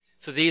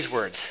So these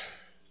words,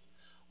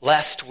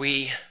 lest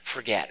we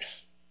forget.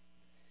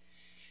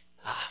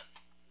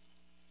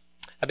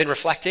 I've been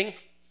reflecting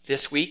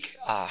this week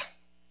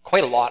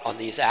quite a lot on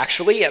these,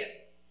 actually.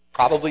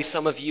 Probably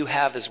some of you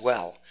have as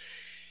well.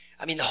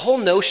 I mean, the whole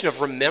notion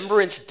of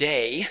Remembrance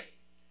Day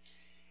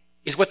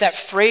is what that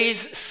phrase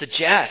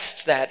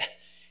suggests, that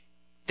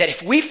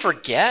if we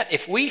forget,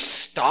 if we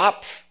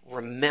stop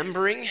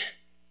remembering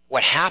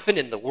what happened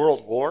in the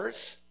world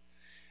wars,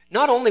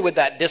 not only would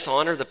that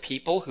dishonor the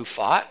people who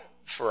fought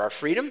for our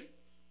freedom,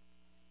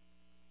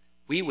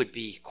 we would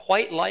be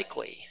quite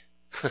likely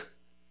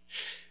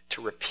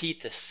to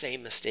repeat the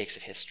same mistakes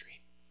of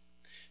history.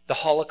 The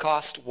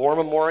Holocaust War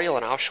Memorial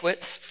in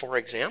Auschwitz, for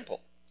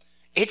example,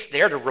 it's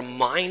there to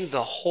remind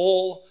the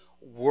whole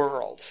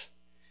world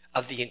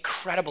of the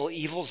incredible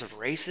evils of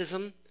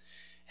racism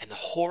and the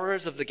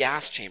horrors of the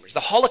gas chambers. The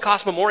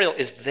Holocaust Memorial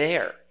is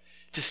there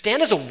to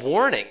stand as a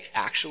warning,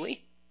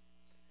 actually,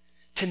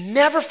 to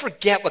never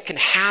forget what can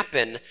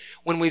happen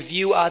when we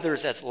view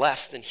others as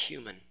less than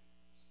human.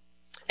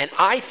 And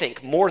I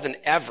think more than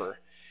ever,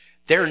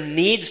 there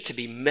needs to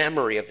be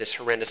memory of this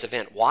horrendous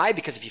event. Why?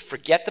 Because if you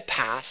forget the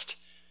past,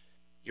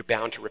 you're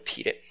bound to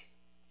repeat it.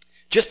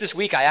 Just this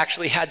week, I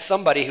actually had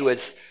somebody who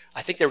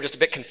I think they were just a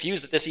bit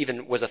confused that this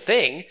even was a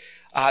thing.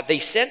 They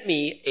sent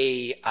me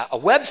a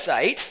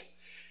website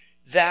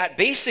that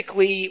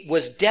basically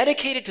was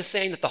dedicated to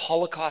saying that the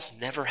Holocaust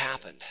never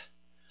happened.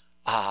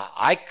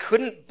 I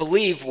couldn't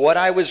believe what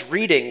I was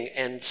reading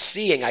and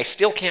seeing. I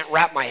still can't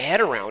wrap my head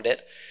around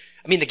it.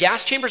 I mean, the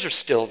gas chambers are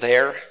still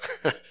there.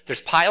 There's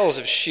piles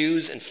of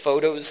shoes and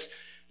photos.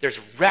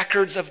 There's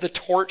records of the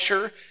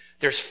torture.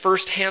 There's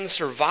firsthand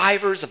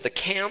survivors of the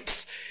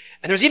camps.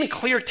 And there's even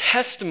clear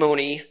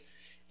testimony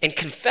and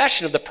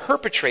confession of the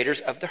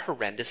perpetrators of the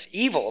horrendous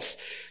evils.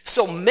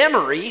 So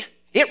memory,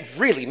 it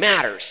really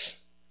matters.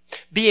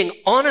 Being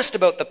honest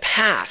about the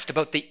past,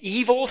 about the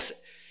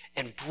evils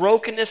and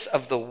brokenness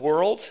of the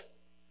world,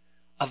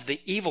 of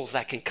the evils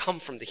that can come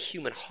from the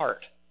human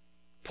heart.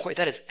 Boy,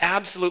 that is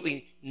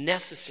absolutely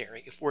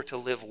necessary if we're to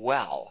live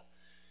well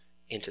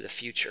into the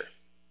future.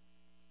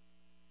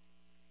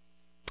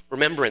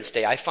 Remembrance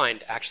Day, I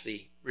find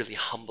actually really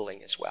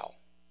humbling as well.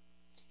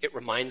 It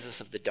reminds us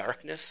of the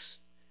darkness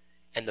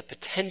and the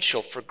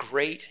potential for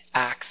great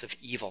acts of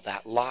evil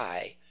that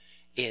lie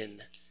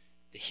in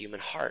the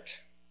human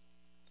heart.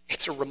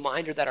 It's a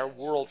reminder that our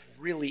world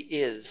really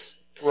is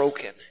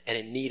broken and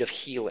in need of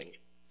healing.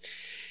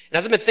 And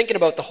as I've been thinking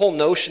about the whole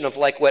notion of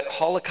like what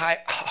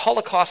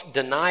Holocaust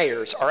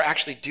deniers are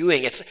actually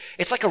doing,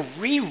 it's like a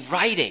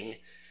rewriting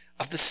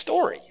of the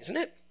story, isn't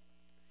it?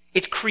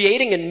 It's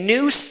creating a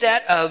new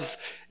set of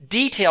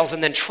details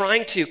and then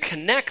trying to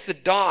connect the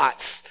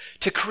dots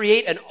to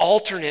create an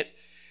alternate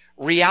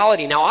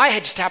reality. Now, I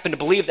just happen to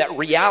believe that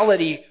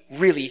reality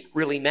really,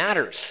 really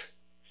matters.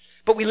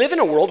 But we live in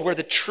a world where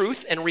the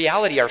truth and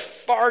reality are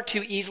far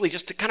too easily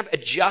just kind of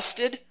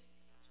adjusted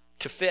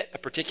to fit a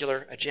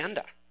particular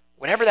agenda.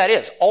 Whatever that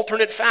is,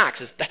 alternate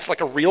facts, that's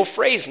like a real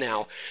phrase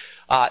now.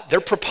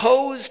 Their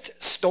proposed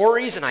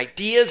stories and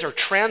ideas are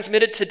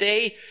transmitted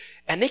today,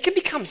 and they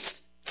can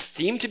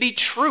seem to be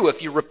true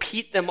if you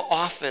repeat them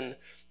often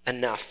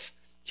enough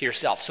to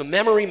yourself. So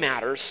memory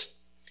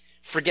matters.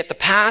 Forget the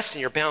past, and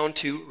you're bound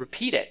to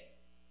repeat it.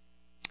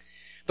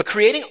 But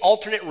creating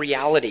alternate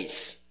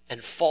realities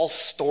and false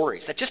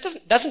stories, that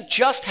just doesn't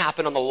just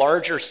happen on the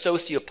larger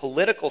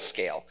socio-political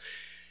scale.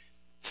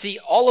 See,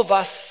 all of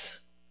us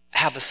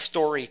have a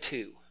story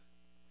too.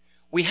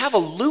 We have a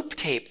loop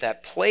tape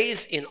that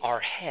plays in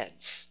our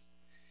heads.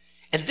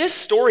 And this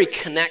story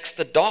connects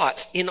the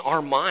dots in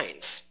our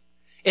minds.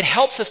 It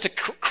helps us to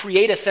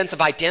create a sense of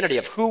identity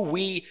of who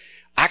we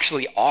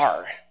actually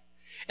are.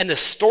 And the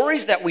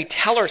stories that we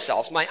tell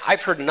ourselves,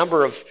 I've heard a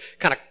number of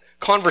kind of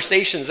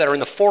conversations that are in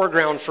the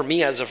foreground for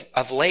me as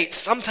of late.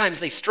 Sometimes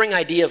they string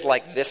ideas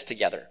like this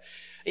together.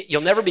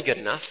 You'll never be good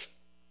enough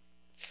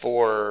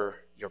for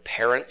your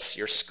parents,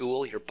 your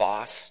school, your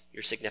boss,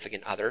 your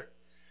significant other.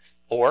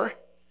 Or,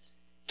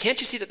 can't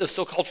you see that those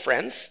so-called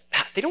friends,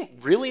 they don't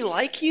really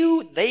like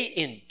you? They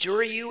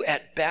endure you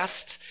at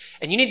best.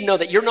 And you need to know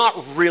that you're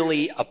not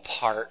really a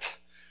part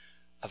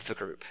of the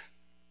group.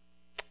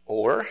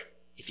 Or,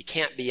 if you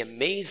can't be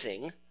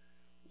amazing,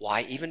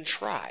 why even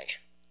try?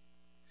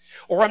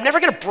 Or, I'm never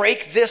going to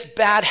break this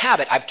bad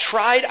habit. I've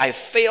tried, I've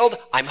failed,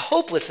 I'm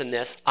hopeless in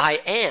this, I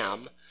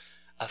am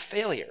a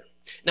failure.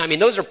 Now, I mean,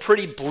 those are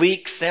pretty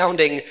bleak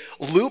sounding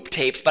loop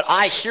tapes, but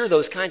I hear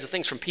those kinds of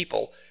things from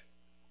people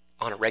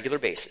on a regular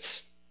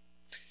basis.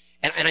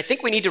 And I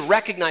think we need to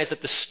recognize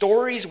that the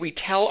stories we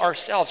tell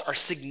ourselves are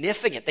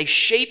significant. They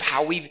shape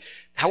how we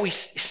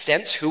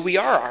sense who we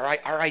are,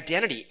 our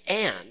identity,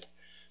 and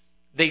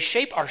they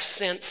shape our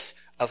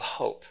sense of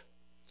hope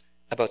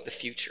about the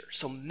future.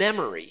 So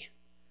memory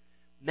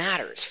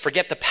matters.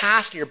 Forget the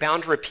past and you're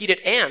bound to repeat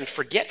it, and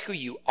forget who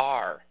you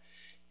are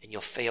and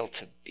you'll fail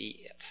to be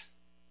it.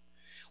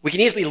 We can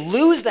easily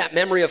lose that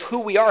memory of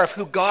who we are, of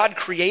who God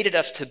created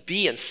us to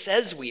be and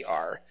says we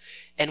are.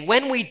 And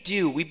when we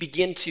do, we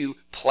begin to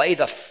play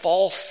the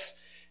false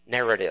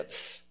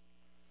narratives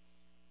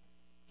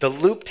the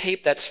loop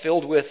tape that's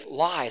filled with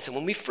lies. And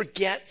when we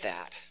forget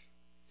that,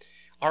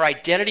 our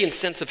identity and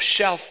sense of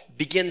self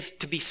begins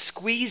to be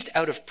squeezed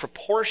out of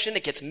proportion.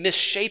 It gets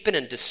misshapen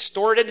and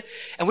distorted.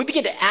 And we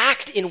begin to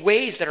act in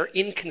ways that are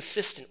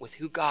inconsistent with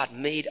who God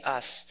made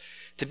us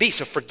to be.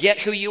 So forget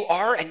who you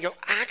are, and you'll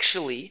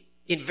actually,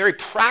 in very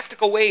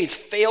practical ways,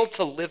 fail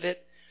to live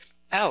it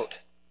out.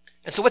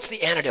 And so what's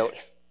the antidote?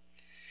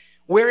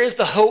 Where is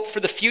the hope for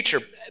the future?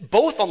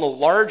 Both on the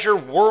larger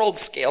world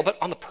scale, but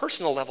on the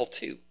personal level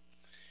too.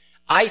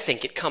 I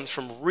think it comes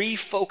from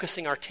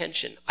refocusing our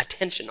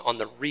attention on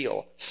the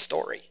real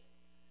story,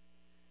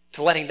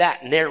 to letting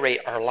that narrate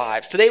our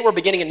lives. Today we're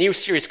beginning a new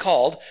series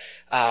called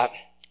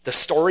The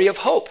Story of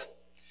Hope.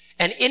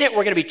 And in it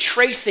we're going to be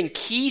tracing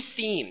key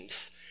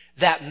themes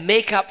that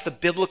make up the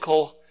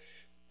biblical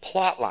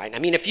plot line. I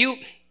mean, if you've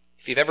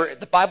ever,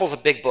 the Bible's a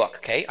big book,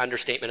 okay?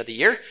 Understatement of the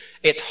year.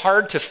 It's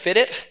hard to fit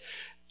it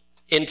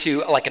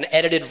into like an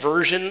edited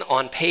version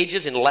on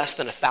pages in less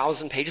than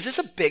 1,000 pages. It's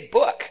a big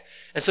book.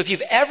 And so if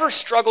you've ever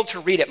struggled to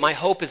read it, my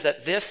hope is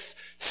that this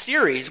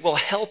series will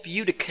help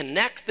you to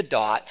connect the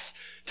dots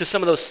to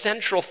some of those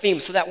central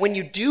themes so that when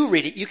you do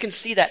read it, you can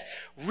see that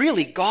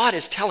really God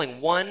is telling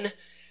one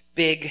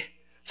big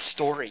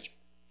story.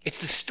 It's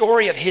the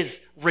story of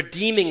his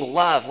redeeming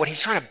love, what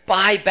he's trying to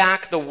buy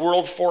back the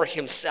world for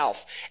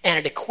himself. And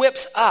it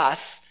equips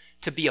us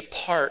to be a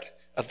part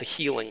of the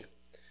healing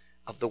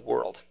of the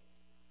world.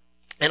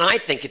 And I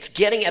think it's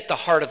getting at the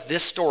heart of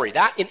this story.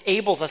 That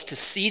enables us to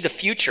see the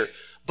future,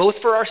 both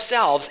for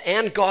ourselves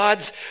and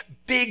God's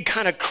big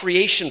kind of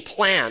creation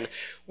plan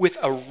with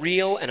a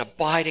real and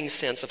abiding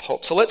sense of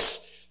hope. So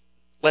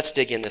let's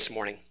dig in this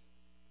morning.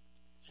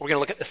 We're going to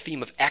look at the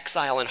theme of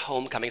exile and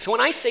homecoming. So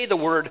when I say the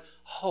word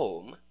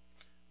home,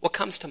 what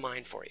comes to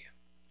mind for you?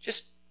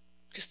 Just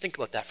think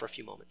about that for a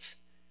few moments.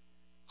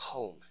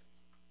 Home.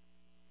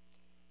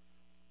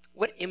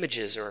 What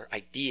images or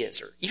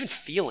ideas or even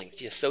feelings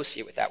do you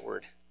associate with that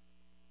word?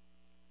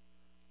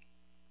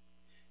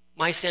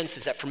 My sense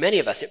is that for many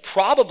of us, it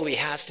probably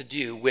has to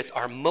do with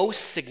our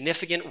most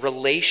significant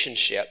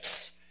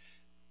relationships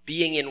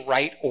being in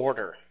right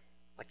order.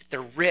 Like that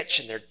they're rich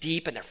and they're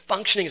deep and they're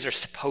functioning as they're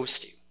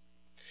supposed to.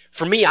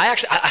 For me, I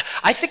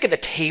think of the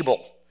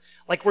table,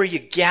 like where you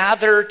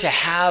gather to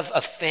have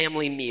a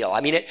family meal.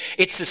 I mean,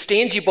 it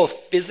sustains you both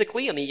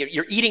physically. I mean,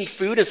 you're eating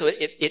food, and so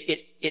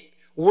it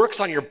works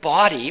on your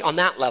body on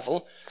that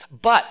level,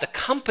 but the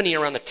company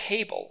around the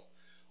table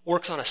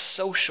works on a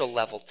social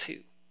level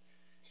too.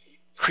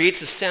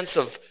 Creates a sense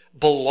of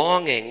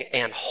belonging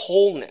and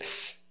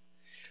wholeness.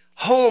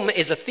 Home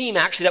is a theme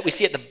actually that we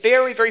see at the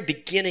very, very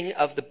beginning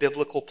of the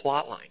biblical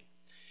plotline.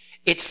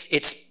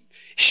 It's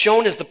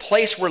shown as the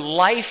place where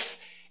life,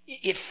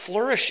 it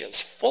flourishes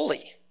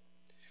fully,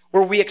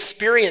 where we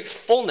experience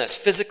fullness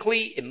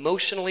physically,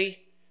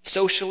 emotionally,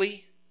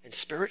 socially, and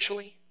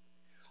spiritually.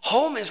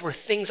 Home is where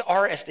things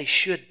are as they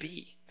should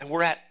be, and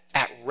we're at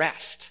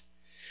rest.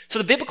 So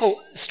the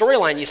biblical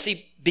storyline, you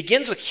see,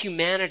 begins with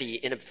humanity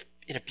in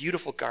a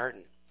beautiful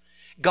garden.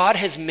 God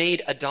has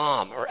made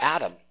Adam, or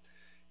Adam.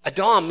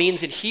 Adam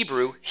means in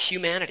Hebrew,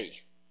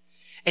 humanity.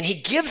 And he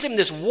gives him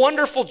this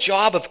wonderful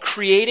job of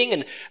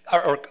creating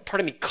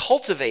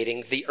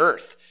cultivating the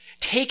earth,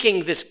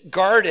 taking this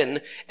garden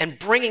and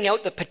bringing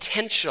out the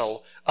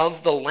potential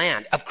of the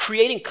land, of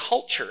creating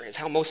culture, is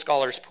how most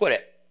scholars put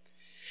it.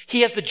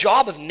 He has the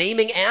job of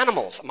naming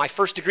animals. My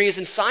first degree is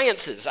in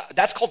sciences.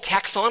 That's called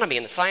taxonomy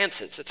in the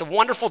sciences. It's a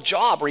wonderful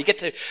job where you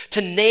get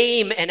to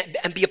name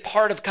and be a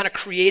part of kind of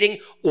creating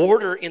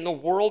order in the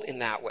world in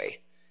that way.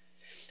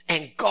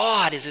 And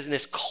God is in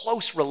this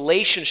close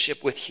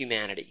relationship with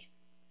humanity.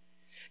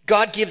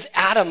 God gives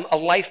Adam a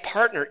life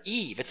partner,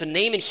 Eve. It's a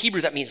name in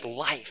Hebrew that means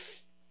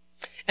life.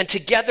 And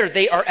together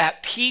they are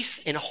at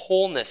peace and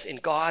wholeness in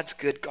God's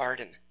good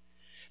garden.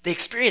 They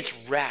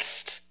experience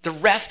rest, the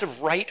rest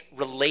of right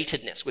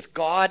relatedness with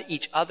God,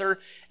 each other,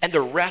 and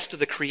the rest of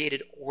the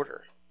created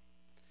order.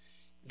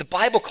 The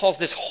Bible calls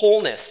this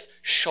wholeness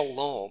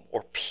shalom,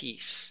 or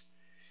peace.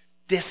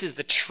 This is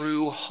the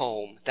true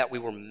home that we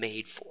were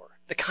made for,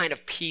 the kind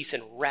of peace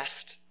and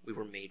rest we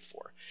were made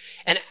for.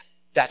 And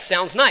that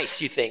sounds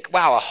nice, you think.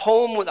 Wow, a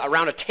home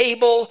around a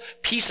table,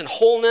 peace and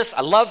wholeness,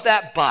 I love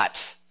that,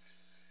 but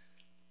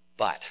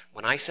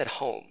when I said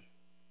home,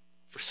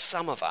 for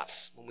some of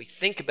us, when we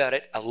think about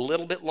it a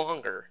little bit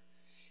longer,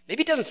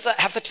 maybe it doesn't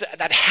have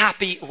that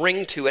happy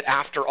ring to it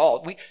after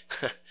all.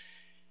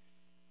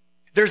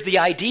 There's the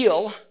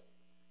ideal,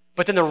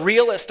 but then the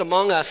realist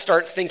among us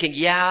start thinking,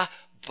 yeah,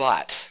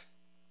 but.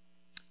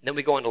 And then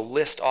we go on to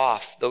list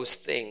off those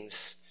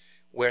things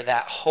where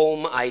that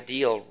home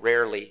ideal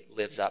rarely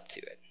lives up to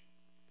it.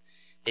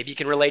 Maybe you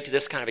can relate to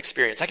this kind of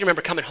experience. I can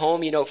remember coming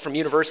home, from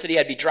university.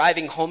 I'd be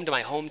driving home to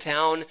my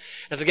hometown.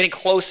 As I'm getting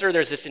closer,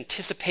 there's this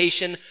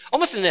anticipation,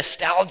 almost a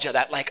nostalgia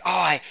that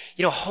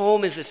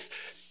home is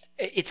this,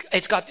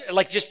 it's got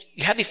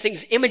you have these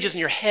things, images in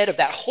your head of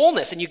that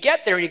wholeness, and you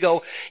get there and you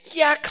go,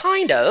 yeah,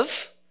 kind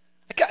of.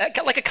 I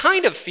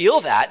kind of feel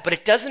that, but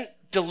it doesn't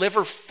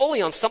deliver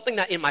fully on something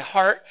that in my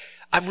heart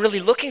I'm really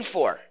looking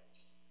for.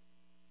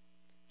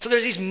 So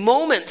there's these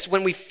moments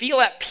when we feel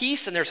at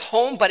peace and there's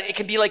home, but it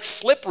can be like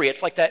slippery.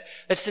 It's like that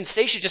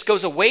sensation just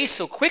goes away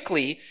so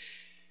quickly.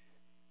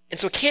 And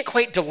so it can't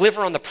quite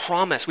deliver on the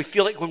promise. We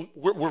feel like when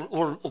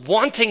we're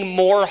wanting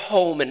more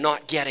home and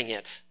not getting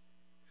it.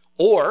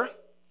 Or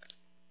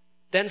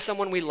then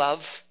someone we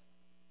love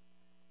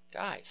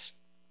dies.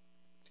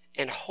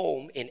 And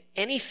home, in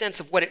any sense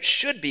of what it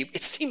should be,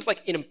 it seems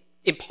like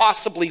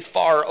impossibly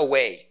far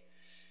away.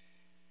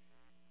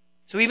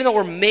 So even though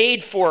we're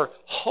made for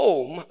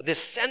home,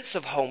 this sense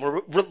of home,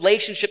 where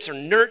relationships are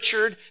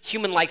nurtured,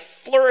 human life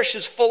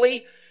flourishes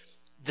fully,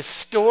 the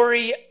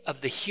story of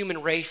the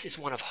human race is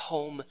one of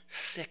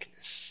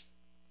homesickness.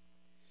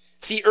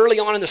 See, early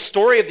on in the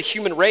story of the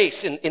human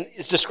race,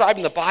 is described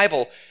in the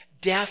Bible,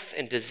 death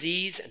and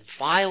disease and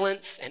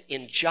violence and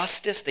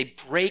injustice, they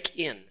break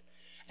in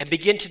and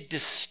begin to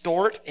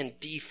distort and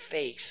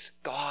deface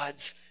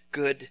God's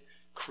good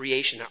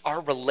creation, our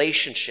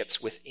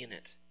relationships within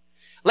it.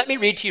 Let me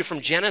read to you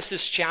from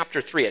Genesis chapter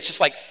 3. It's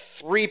just like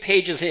 3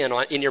 pages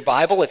in your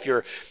Bible if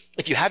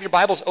you have your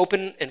Bibles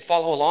open and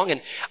follow along.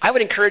 And I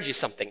would encourage you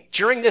something.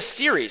 During this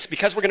series,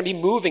 because we're going to be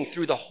moving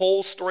through the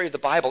whole story of the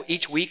Bible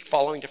each week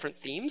following different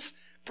themes,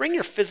 bring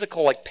your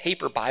physical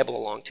paper Bible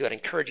along too. I'd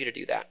encourage you to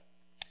do that.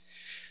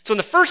 So in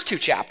the first 2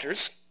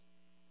 chapters,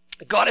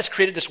 God has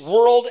created this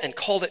world and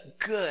called it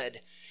good.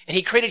 And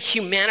he created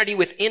humanity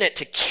within it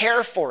to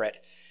care for it.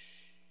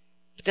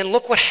 But then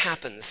look what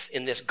happens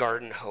in this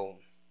garden home.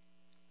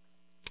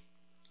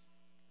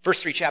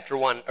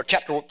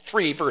 Chapter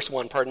 3, verse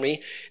 1, pardon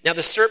me. Now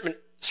the serpent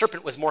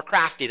was more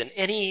crafty than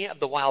any of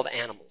the wild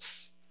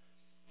animals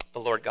the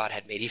Lord God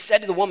had made. He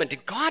said to the woman,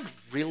 did God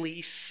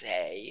really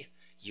say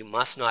you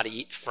must not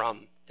eat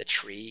from the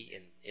tree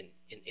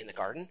in the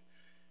garden?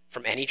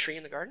 From any tree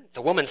in the garden?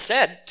 The woman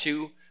said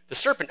to the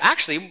serpent,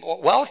 actually,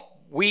 well,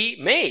 we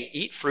may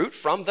eat fruit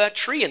from the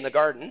tree in the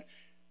garden,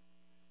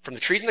 from the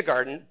trees in the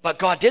garden, but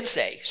God did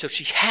say. So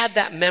she had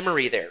that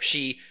memory there.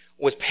 She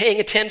was paying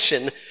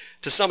attention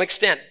to some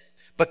extent.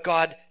 But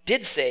God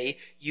did say,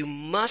 you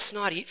must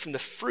not eat from the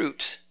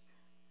fruit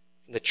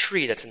from the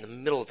tree that's in the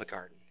middle of the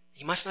garden.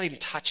 You must not even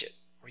touch it,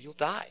 or you'll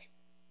die.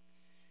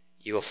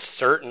 You will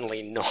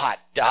certainly not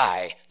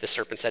die, the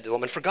serpent said to the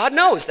woman, for God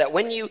knows that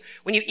when you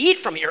eat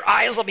from it, your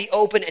eyes will be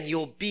open and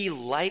you'll be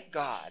like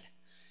God,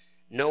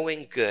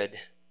 knowing good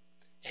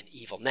and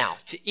evil. Now,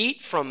 to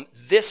eat from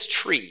this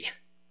tree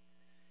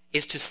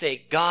is to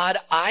say, God,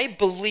 I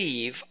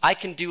believe I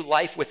can do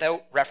life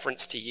without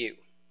reference to you.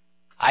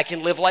 I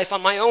can live life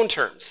on my own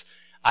terms.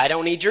 I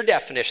don't need your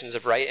definitions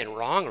of right and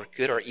wrong or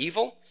good or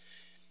evil.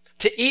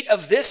 To eat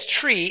of this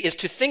tree is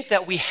to think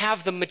that we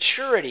have the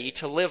maturity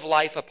to live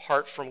life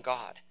apart from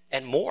God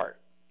and more.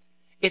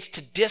 It's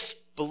to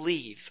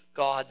disbelieve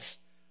God's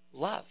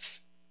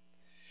love.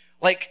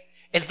 Like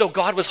as though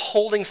God was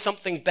holding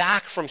something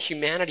back from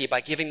humanity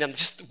by giving them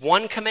just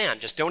one command.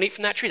 Just don't eat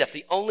from that tree. That's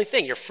the only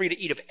thing. You're free to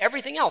eat of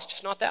everything else,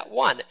 just not that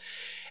one.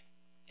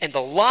 And the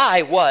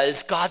lie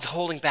was God's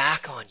holding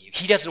back on you.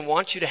 He doesn't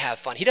want you to have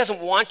fun. He doesn't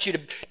want you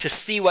to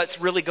see what's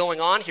really going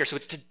on here. So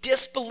it's to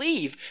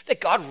disbelieve that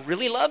God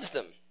really loves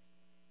them.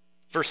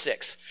 Verse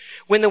 6,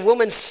 when the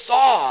woman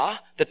saw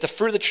that the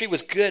fruit of the tree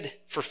was good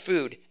for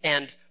food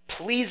and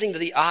pleasing to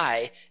the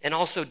eye and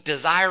also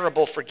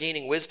desirable for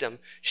gaining wisdom,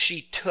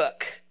 she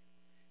took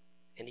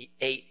and he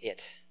ate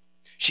it.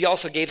 She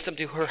also gave some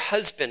to her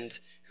husband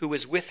who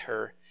was with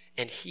her,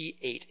 and he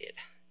ate it.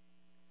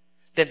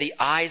 Then the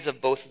eyes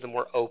of both of them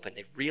were open.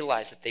 They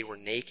realized that they were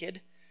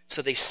naked,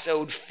 so they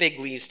sewed fig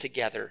leaves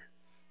together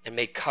and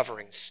made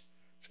coverings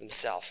for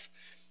themselves.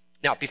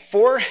 Now,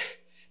 before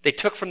they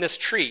took from this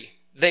tree,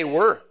 they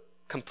were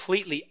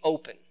completely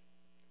open.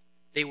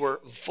 They were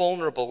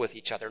vulnerable with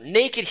each other.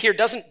 Naked here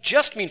doesn't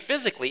just mean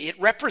physically. It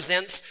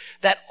represents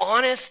that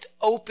honest,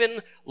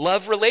 open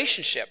love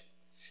relationship.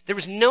 There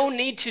was no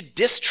need to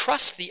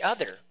distrust the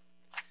other.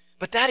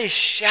 But that is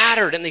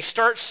shattered, and they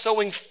start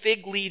sewing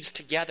fig leaves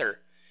together,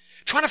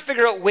 trying to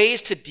figure out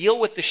ways to deal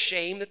with the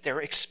shame that they're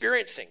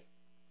experiencing.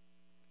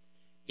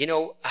 You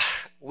know,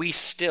 we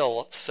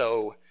still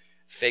sew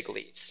fig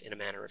leaves, in a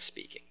manner of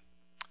speaking,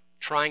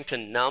 trying to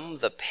numb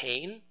the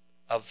pain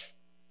of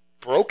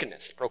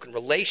brokenness, broken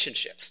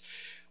relationships.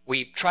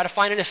 We try to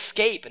find an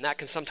escape, and that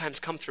can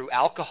sometimes come through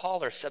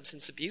alcohol or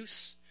substance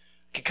abuse.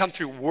 It can come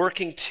through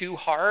working too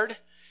hard,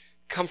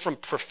 come from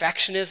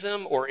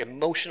perfectionism or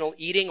emotional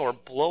eating or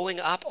blowing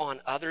up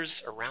on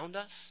others around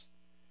us.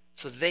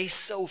 So they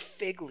sew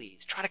fig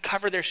leaves, try to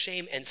cover their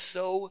shame, and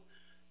so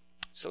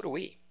do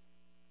we.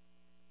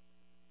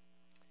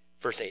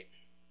 Verse 8.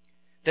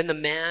 Then the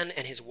man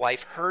and his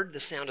wife heard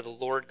the sound of the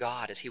Lord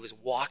God as he was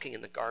walking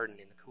in the garden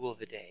in the cool of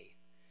the day.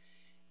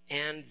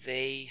 And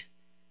they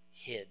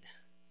hid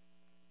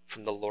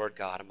from the Lord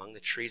God among the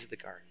trees of the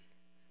garden.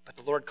 But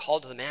the Lord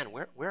called to the man,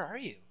 Where are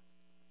you?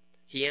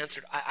 He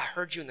answered, I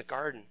heard you in the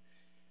garden.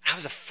 I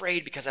was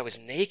afraid because I was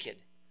naked,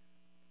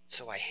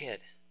 so I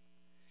hid.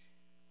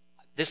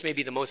 This may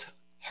be the most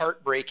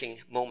heartbreaking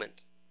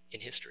moment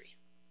in history.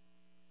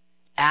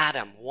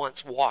 Adam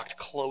once walked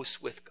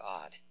close with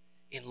God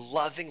in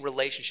loving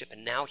relationship,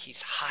 and now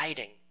he's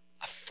hiding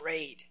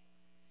afraid.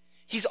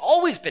 He's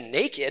always been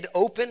naked,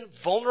 open,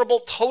 vulnerable,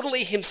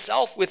 totally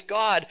himself with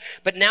God,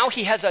 but now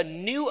he has a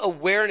new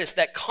awareness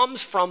that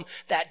comes from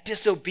that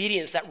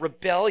disobedience, that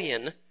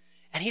rebellion,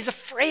 and he's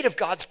afraid of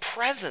God's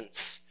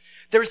presence.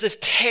 There's this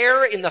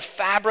tear in the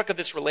fabric of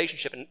this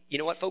relationship, and you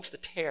know what, folks? The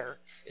tear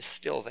is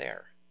still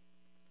there.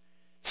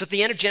 So at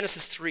the end of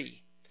Genesis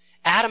 3,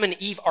 Adam and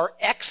Eve are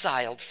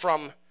exiled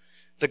from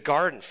the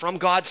garden, from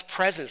God's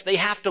presence. They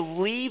have to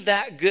leave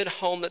that good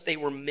home that they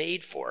were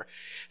made for.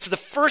 So the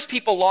first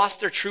people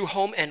lost their true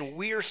home, and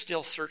we're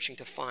still searching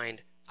to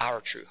find our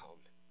true home.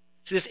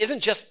 So this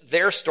isn't just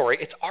their story,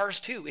 it's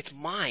ours too. It's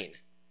mine.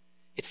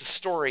 It's the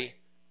story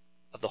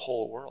of the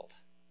whole world.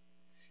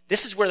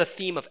 This is where the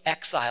theme of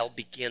exile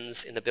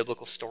begins in the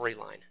biblical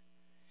storyline.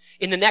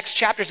 In the next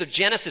chapters of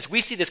Genesis,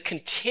 we see this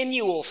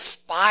continual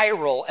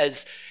spiral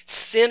as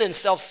sin and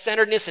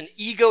self-centeredness and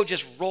ego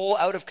just roll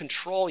out of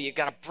control. You've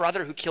got a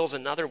brother who kills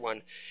another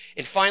one.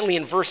 And finally,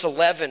 in verse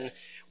 11,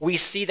 we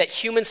see that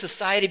human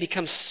society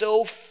becomes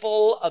so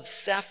full of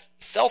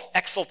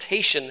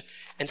self-exaltation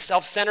and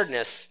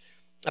self-centeredness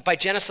that by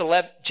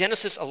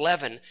Genesis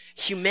 11,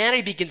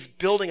 humanity begins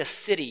building a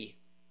city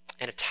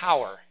and a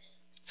tower.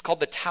 It's called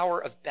the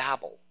Tower of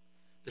Babel,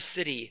 the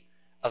city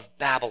of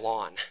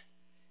Babylon.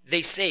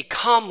 They say,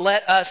 come,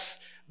 let us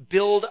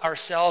build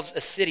ourselves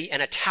a city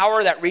and a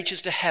tower that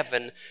reaches to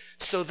heaven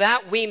so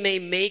that we may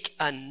make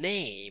a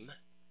name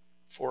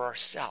for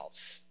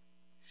ourselves.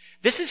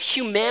 This is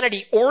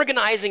humanity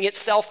organizing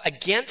itself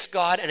against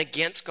God and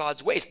against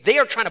God's ways. They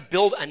are trying to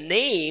build a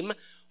name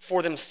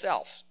for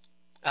themselves.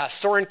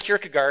 Søren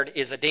Kierkegaard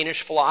is a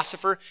Danish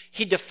philosopher.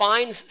 He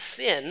defines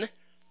sin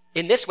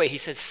in this way. He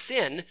says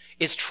sin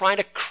is trying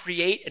to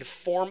create and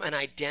form an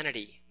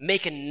identity.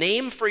 Make a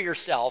name for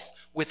yourself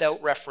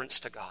without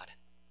reference to God.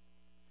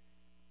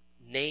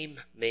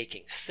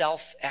 Name-making,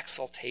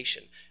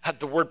 self-exaltation.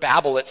 The word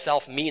Babel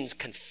itself means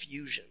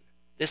confusion.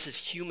 This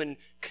is human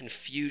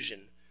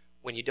confusion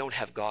when you don't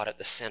have God at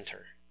the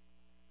center.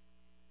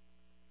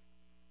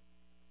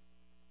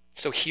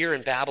 So here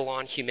in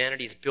Babylon,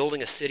 humanity is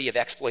building a city of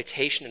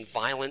exploitation and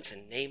violence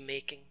and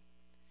name-making.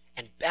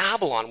 And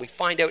Babylon, we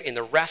find out in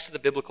the rest of the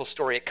biblical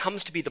story, it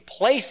comes to be the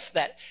place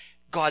that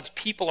God's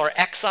people are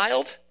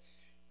exiled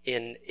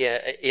in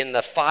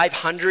the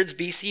 500s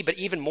BC, but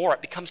even more,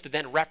 it becomes to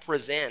then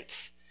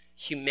represent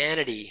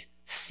humanity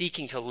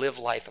seeking to live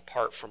life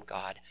apart from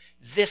God.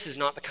 This is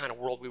not the kind of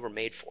world we were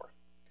made for.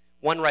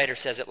 One writer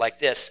says it like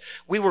this: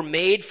 we were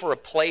made for a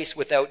place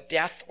without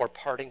death or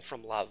parting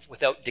from love,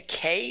 without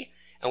decay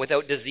and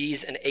without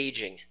disease and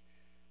aging.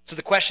 So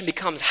the question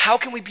becomes, how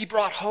can we be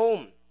brought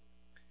home?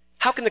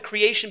 How can the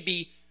creation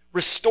be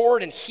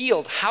restored and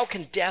healed? How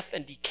can death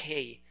and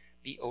decay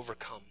be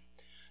overcome?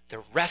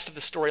 The rest of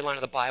the storyline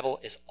of the Bible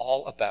is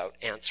all about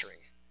answering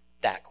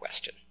that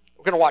question.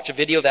 We're going to watch a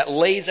video that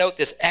lays out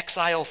this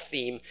exile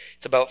theme.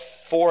 It's about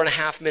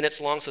 4.5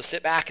 minutes long, so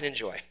sit back and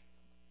enjoy.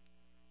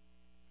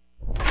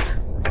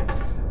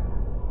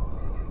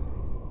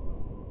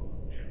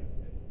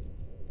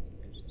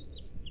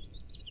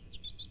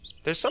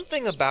 There's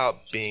something about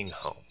being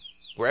home,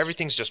 where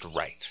everything's just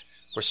right.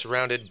 We're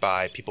surrounded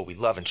by people we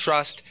love and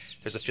trust.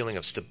 There's a feeling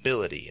of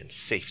stability and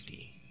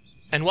safety.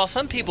 And while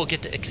some people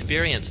get to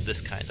experience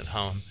this kind of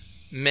home,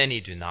 many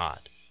do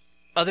not.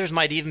 Others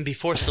might even be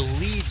forced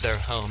to leave their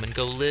home and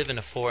go live in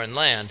a foreign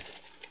land.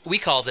 We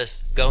call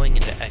this going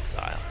into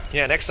exile.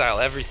 Yeah, in exile,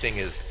 everything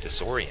is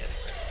disorienting.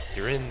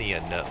 You're in the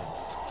unknown.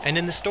 And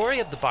in the story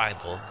of the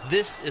Bible,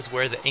 this is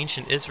where the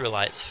ancient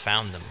Israelites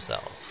found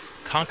themselves,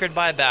 conquered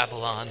by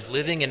Babylon,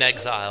 living in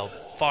exile,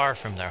 far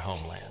from their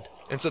homeland.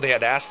 And so they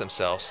had to ask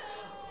themselves,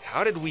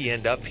 how did we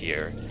end up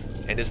here?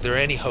 And is there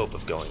any hope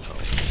of going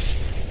home?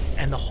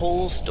 And the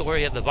whole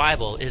story of the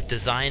Bible is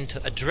designed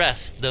to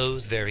address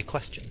those very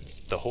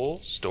questions. The whole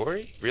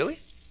story? Really?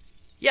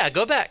 Yeah,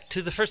 go back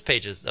to the first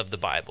pages of the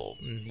Bible.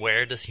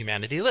 Where does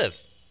humanity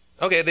live?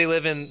 Okay, they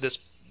live in this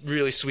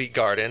really sweet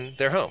garden,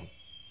 their home.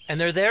 And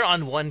they're there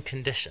on one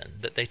condition,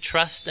 that they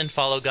trust and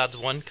follow God's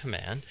one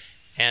command,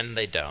 and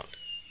they don't.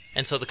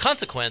 And so the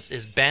consequence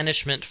is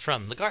banishment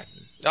from the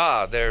garden.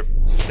 Ah, they're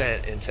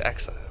sent into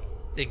exile.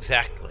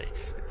 Exactly.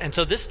 And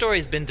so this story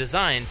has been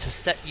designed to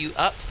set you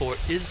up for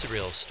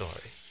Israel's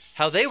story.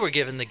 How they were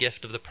given the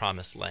gift of the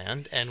promised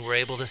land and were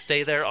able to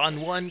stay there on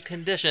one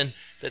condition,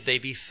 that they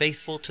be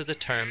faithful to the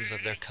terms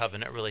of their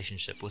covenant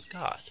relationship with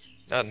God.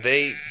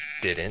 They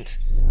didn't,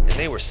 and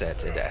they were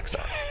sent into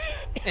exile.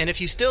 And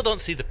if you still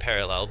don't see the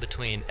parallel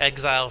between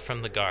exile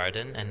from the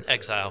garden and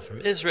exile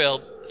from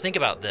Israel, think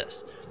about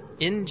this.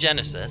 In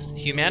Genesis,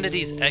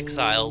 humanity's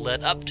exile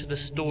led up to the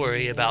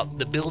story about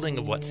the building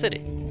of what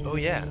city? Oh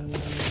yeah,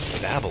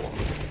 Babylon.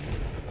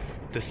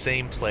 The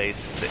same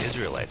place the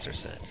Israelites are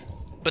sent.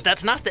 But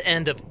that's not the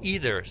end of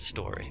either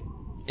story.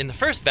 In the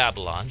first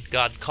Babylon,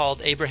 God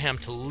called Abraham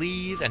to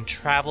leave and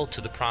travel to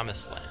the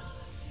promised land.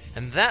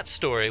 And that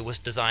story was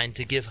designed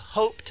to give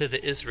hope to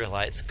the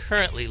Israelites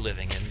currently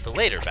living in the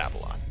later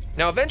Babylon.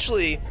 Now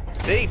eventually,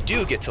 they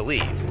do get to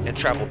leave and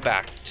travel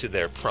back to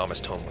their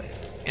promised homeland.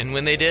 And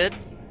when they did,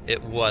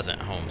 it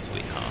wasn't home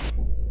sweet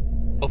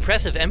home.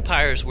 Oppressive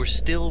empires were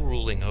still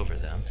ruling over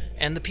them,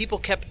 and the people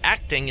kept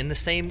acting in the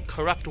same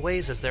corrupt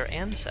ways as their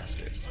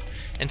ancestors.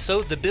 And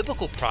so the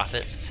biblical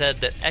prophets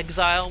said that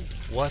exile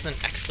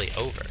wasn't actually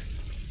over.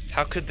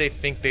 How could they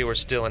think they were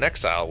still in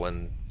exile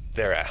when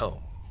they're at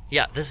home?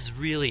 Yeah, this is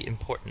really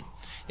important.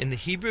 In the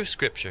Hebrew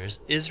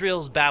scriptures,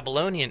 Israel's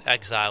Babylonian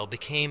exile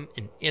became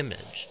an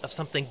image of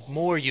something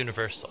more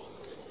universal.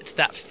 It's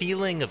that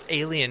feeling of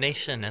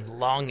alienation and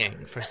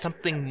longing for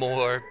something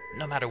more,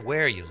 no matter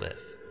where you live.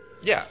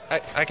 Yeah,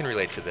 I can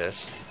relate to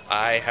this.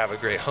 I have a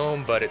great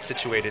home, but it's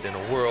situated in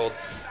a world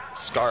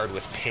scarred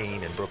with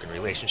pain and broken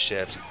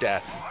relationships,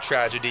 death,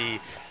 tragedy,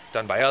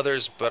 done by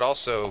others, but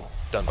also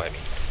done by me.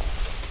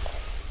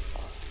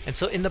 And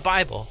so in the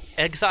Bible,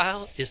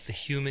 exile is the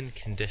human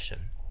condition.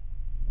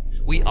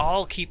 We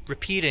all keep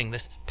repeating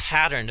this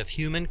pattern of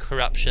human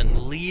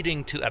corruption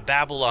leading to a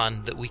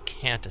Babylon that we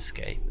can't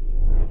escape.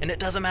 And it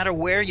doesn't matter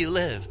where you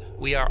live,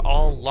 we are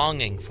all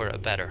longing for a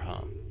better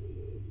home.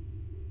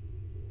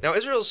 Now,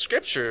 Israel's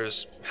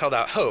scriptures held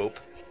out hope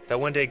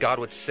that one day God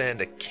would send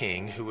a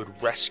king who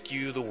would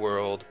rescue the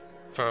world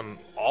from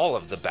all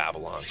of the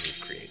Babylons we've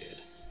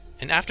created.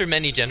 And after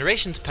many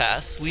generations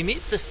pass, we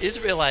meet this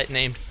Israelite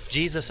named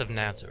Jesus of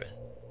Nazareth.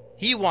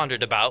 He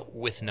wandered about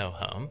with no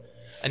home,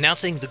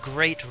 announcing the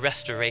great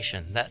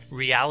restoration, that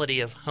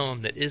reality of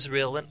home that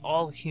Israel and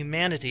all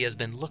humanity has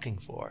been looking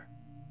for.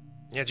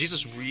 Yeah,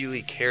 Jesus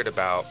really cared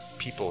about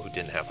people who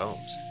didn't have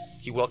homes.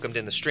 He welcomed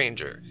in the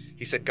stranger.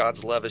 He said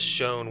God's love is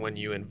shown when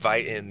you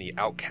invite in the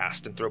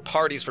outcast and throw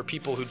parties for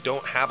people who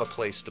don't have a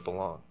place to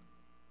belong.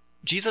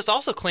 Jesus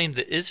also claimed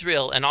that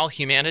Israel and all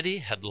humanity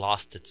had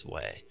lost its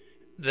way,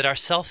 that our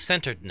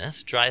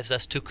self-centeredness drives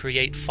us to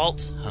create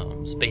false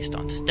homes based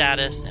on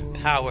status and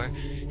power,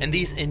 and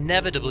these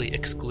inevitably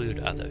exclude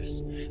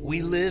others.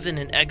 We live in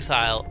an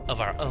exile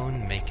of our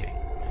own making.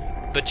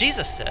 But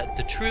Jesus said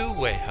the true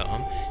way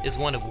home is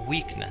one of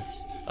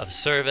weakness, of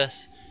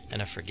service,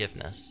 and of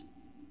forgiveness.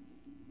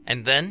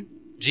 And then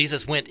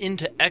Jesus went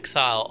into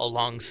exile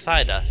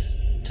alongside us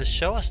to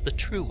show us the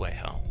true way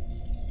home.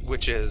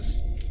 Which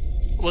is?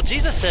 Well,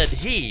 Jesus said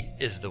he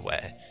is the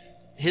way.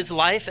 His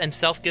life and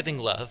self-giving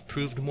love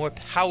proved more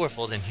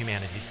powerful than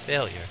humanity's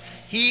failure.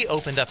 He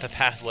opened up a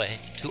pathway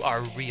to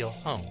our real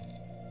home.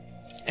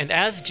 And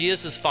as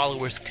Jesus'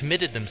 followers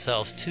committed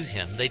themselves to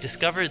him, they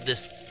discovered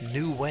this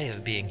new way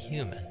of being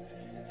human.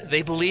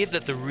 They believed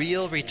that the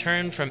real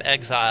return from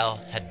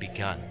exile had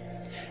begun.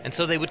 And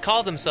so they would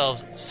call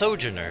themselves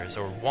sojourners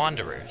or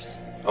wanderers.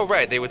 Oh,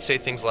 right. They would say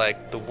things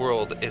like, the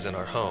world isn't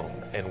our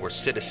home, and we're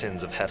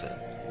citizens of heaven.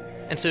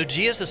 And so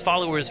Jesus'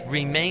 followers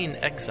remain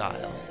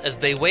exiles as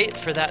they wait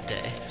for that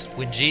day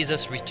when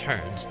Jesus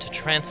returns to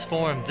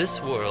transform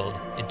this world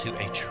into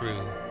a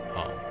true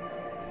home.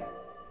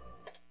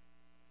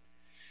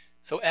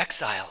 So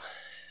exile,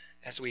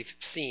 as we've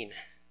seen,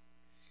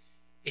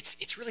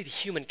 it's really the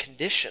human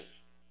condition.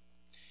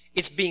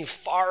 It's being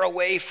far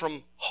away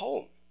from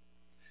home.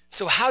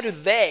 So how do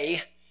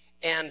they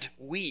and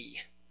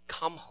we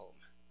come home?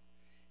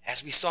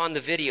 As we saw in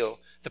the video,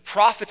 the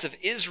prophets of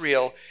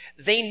Israel,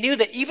 they knew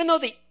that even though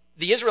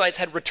the Israelites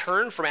had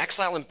returned from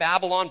exile in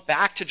Babylon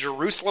back to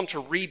Jerusalem to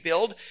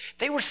rebuild,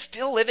 they were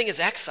still living as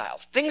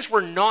exiles. Things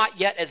were not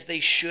yet as they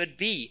should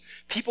be.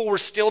 People were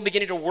still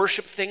beginning to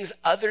worship things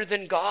other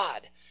than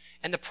God.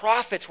 And the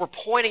prophets were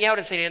pointing out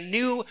and saying,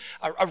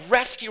 a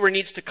rescuer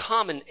needs to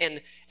come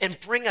and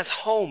bring us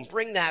home,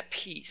 bring that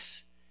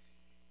peace.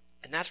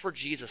 And that's where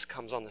Jesus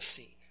comes on the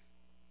scene.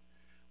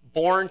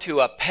 Born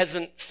to a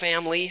peasant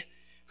family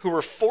who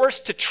were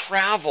forced to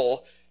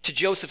travel to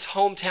Joseph's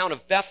hometown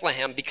of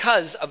Bethlehem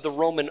because of the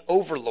Roman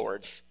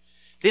overlords.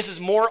 This is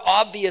more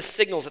obvious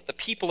signals that the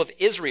people of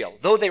Israel,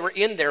 though they were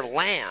in their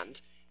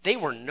land, they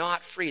were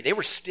not free. They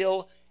were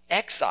still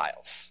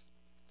exiles.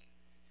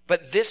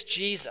 But this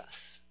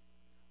Jesus,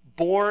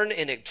 born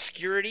in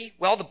obscurity,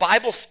 well, the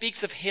Bible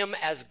speaks of him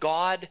as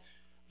God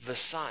the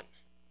Son.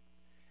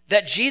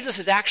 That Jesus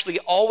has actually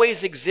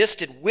always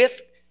existed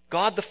with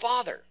God the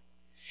Father.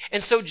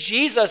 And so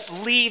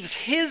Jesus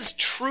leaves his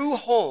true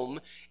home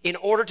in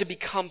order to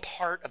become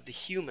part of the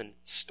human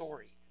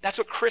story. That's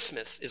what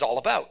Christmas is all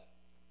about.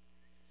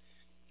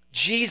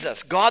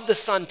 Jesus, God the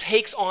Son,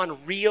 takes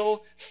on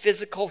real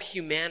physical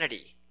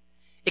humanity,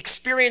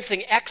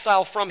 experiencing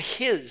exile from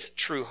his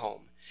true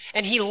home.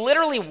 And he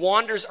literally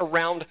wanders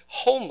around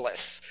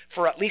homeless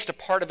for at least a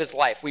part of his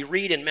life. We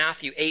read in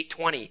Matthew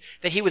 8:20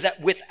 that he was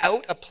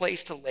without a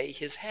place to lay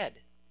his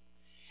head.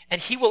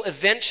 And he will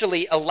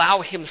eventually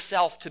allow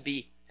himself to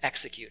be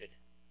executed.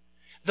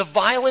 The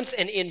violence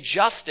and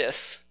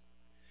injustice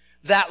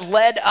that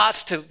led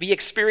us to be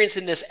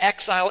experiencing this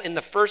exile in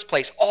the first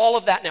place, all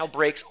of that now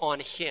breaks on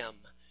him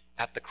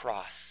at the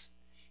cross.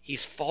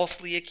 He's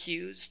falsely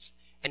accused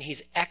and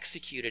he's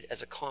executed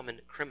as a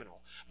common criminal.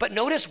 But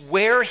notice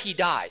where he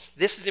dies.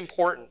 This is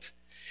important.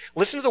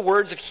 Listen to the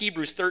words of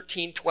Hebrews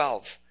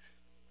 13:12.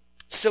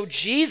 So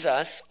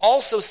Jesus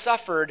also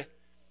suffered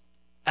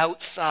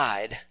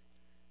outside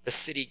the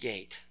city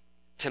gate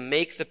to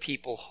make the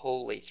people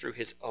holy through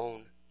his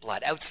own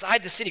blood.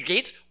 Outside the city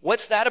gates,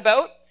 what's that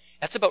about?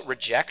 That's about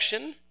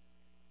rejection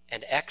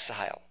and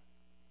exile.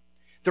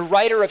 The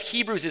writer of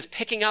Hebrews is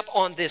picking up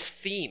on this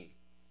theme.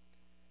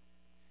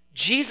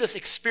 Jesus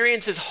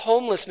experiences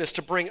homelessness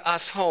to bring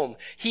us home.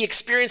 He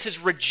experiences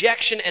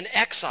rejection and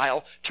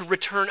exile to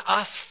return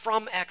us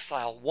from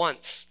exile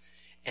once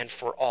and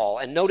for all.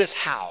 And notice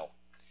how.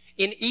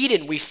 In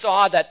Eden, we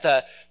saw that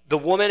the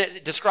woman,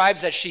 it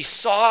describes that she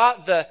saw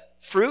the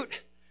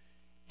fruit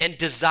and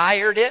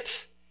desired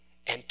it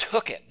and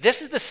took it.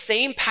 This is the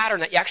same pattern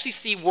that you actually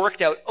see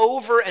worked out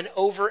over and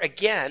over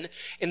again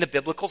in the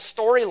biblical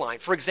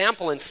storyline. For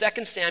example, in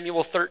 2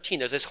 Samuel 13,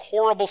 there's this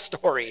horrible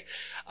story.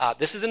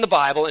 This is in the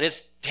Bible, and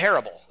it's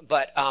terrible.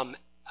 But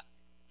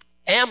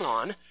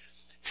Amnon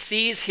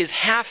sees his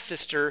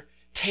half-sister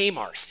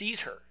Tamar,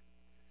 sees her,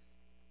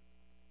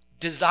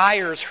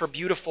 desires her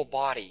beautiful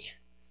body,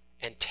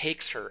 and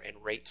takes her and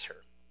rapes her.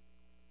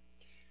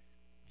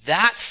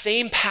 That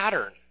same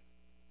pattern,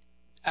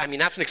 I mean,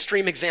 that's an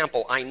extreme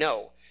example, I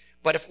know.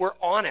 But if we're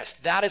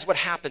honest, that is what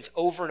happens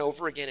over and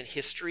over again in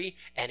history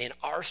and in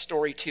our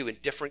story too, in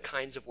different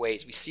kinds of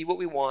ways. We see what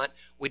we want,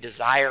 we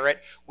desire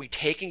it, we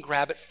take and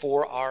grab it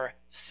for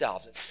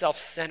ourselves. It's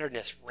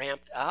self-centeredness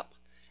ramped up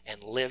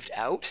and lived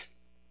out.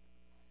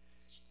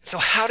 So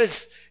how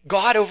does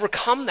God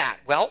overcome that?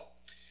 Well,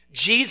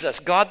 Jesus,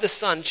 God the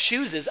Son,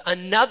 chooses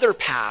another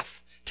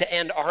path to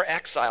end our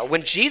exile.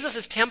 When Jesus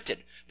is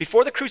tempted,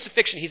 before the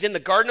crucifixion, he's in the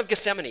Garden of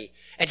Gethsemane,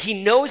 and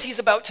he knows he's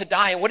about to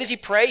die. And what does he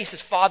pray? He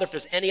says, Father, if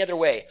there's any other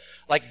way,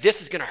 like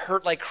this is going to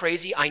hurt like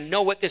crazy. I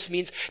know what this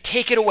means.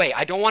 Take it away.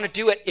 I don't want to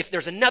do it. If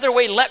there's another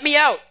way, let me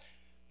out.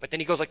 But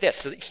then he goes like this.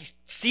 So he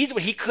sees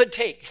what he could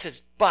take. He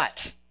says,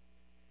 but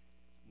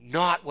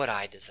not what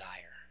I desire.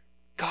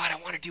 God,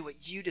 I want to do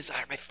what you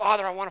desire. My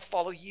Father, I want to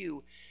follow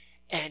you.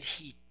 And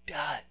he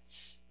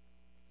does.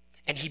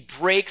 And he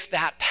breaks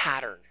that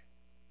pattern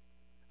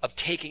of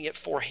taking it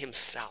for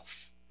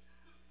himself.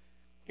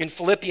 In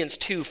Philippians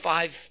 2,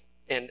 5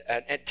 and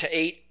to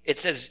 8, it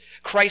says,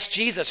 Christ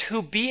Jesus,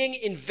 who being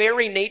in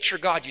very nature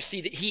God, you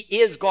see that he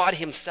is God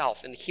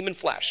himself in the human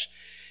flesh.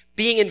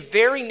 Being in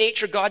very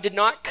nature God, did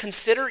not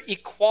consider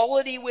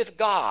equality with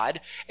God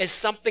as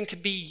something to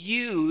be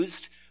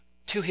used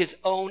to his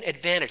own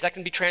advantage. That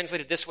can be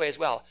translated this way as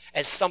well,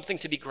 as something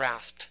to be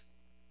grasped.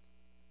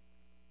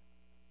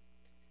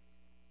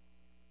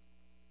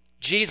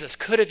 Jesus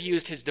could have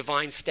used his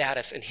divine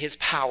status and his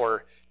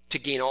power to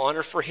gain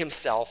honor for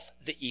himself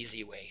the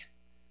easy way,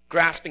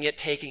 grasping it,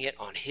 taking it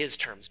on his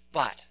terms,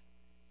 but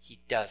he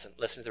doesn't.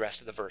 Listen to the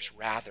rest of the verse.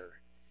 Rather,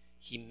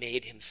 he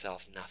made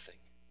himself nothing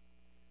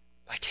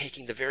by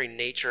taking the very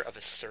nature of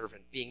a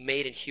servant, being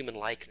made in human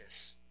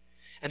likeness,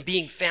 and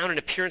being found in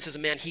appearance as a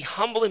man. He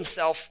humbled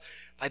himself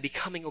by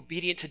becoming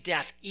obedient to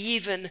death,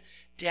 even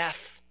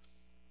death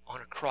on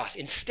a cross.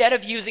 Instead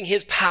of using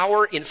his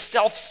power in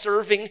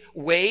self-serving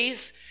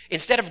ways,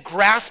 instead of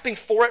grasping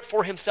for it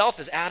for himself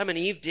as Adam and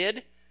Eve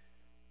did,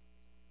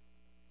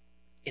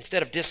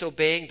 instead of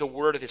disobeying the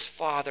word of his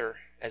Father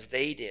as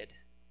they did,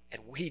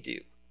 and we do,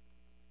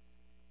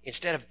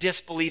 instead of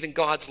disbelieving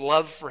God's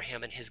love for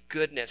him and his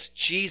goodness,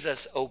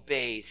 Jesus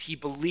obeys. He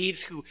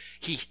believes who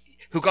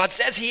God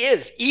says he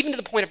is, even to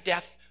the point of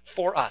death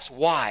for us.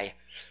 Why?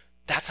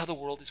 That's how the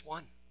world is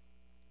won.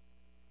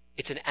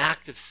 It's an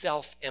act of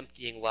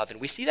self-emptying love.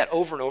 And we see that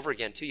over and over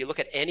again, too. You look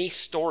at any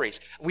stories.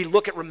 We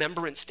look at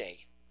Remembrance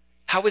Day.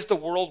 How is the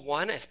world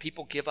won? As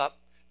people give up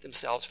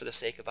themselves for the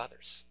sake of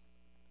others.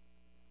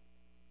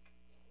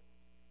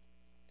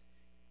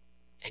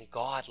 And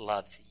God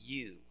loves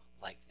you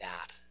like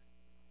that,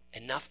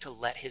 enough to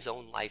let his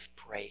own life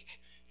break,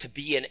 to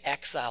be in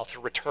exile,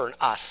 to return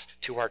us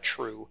to our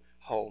true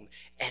home.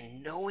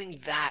 And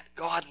knowing that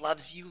God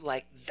loves you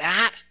like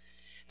that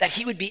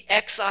he would be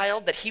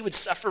exiled, that he would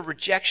suffer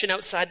rejection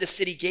outside the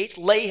city gates,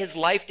 lay his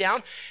life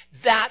down,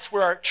 that's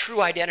where our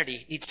true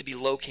identity needs to be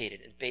located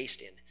and based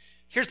in.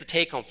 Here's the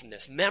take home from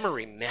this.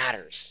 Memory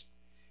matters.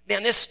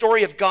 Man, this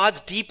story of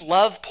God's deep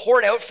love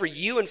poured out for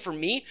you and for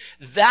me,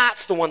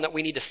 that's the one that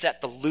we need to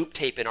set the loop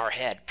tape in our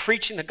head,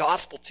 preaching the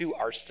gospel to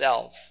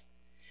ourselves.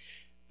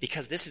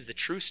 Because this is the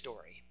true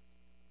story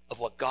of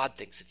what God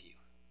thinks of you.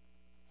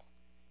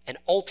 And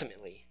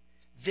ultimately,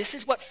 this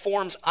is what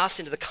forms us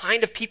into the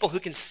kind of people who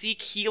can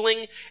seek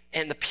healing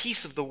and the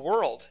peace of the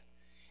world.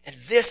 And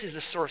this is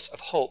the source of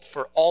hope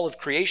for all of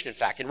creation, in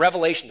fact. In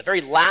Revelation, the very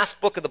last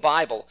book of the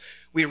Bible,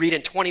 we read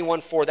in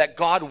 21:4 that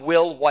God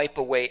will wipe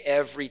away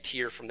every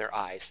tear from their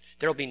eyes.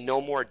 There will be no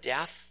more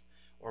death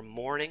or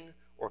mourning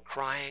or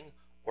crying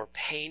or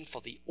pain,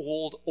 for the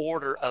old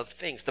order of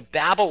things. The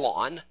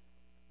Babylon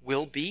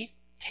will be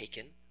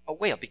taken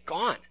away. It'll be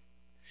gone.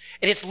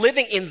 And it's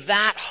living in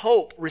that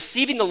hope,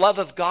 receiving the love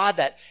of God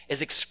that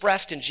is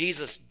expressed in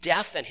Jesus'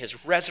 death and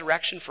his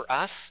resurrection for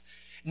us,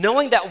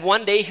 knowing that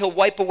one day he'll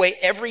wipe away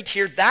every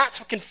tear. That's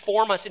what can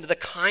form us into the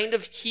kind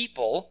of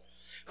people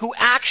who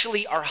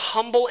actually are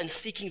humble and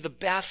seeking the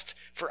best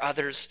for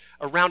others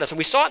around us. And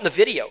we saw it in the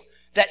video,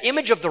 that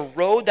image of the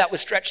road that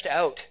was stretched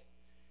out.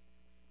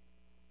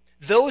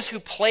 Those who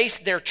place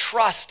their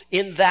trust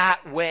in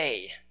that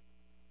way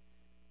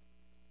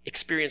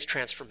experience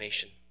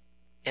transformation.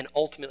 And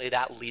ultimately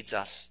that leads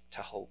us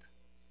to hope.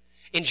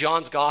 In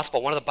John's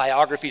gospel, one of the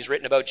biographies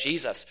written about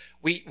Jesus,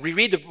 we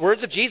read the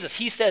words of Jesus.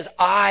 He says,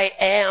 I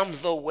am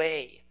the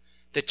way,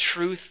 the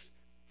truth,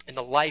 and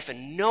the life,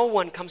 and no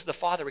one comes to the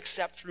Father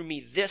except through me.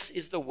 This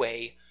is the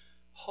way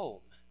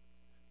home.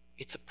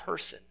 It's a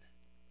person.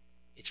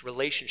 It's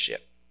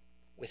relationship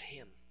with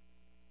him.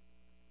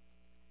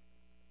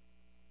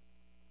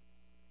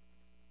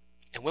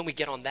 And when we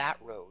get on that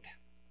road,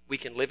 we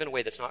can live in a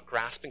way that's not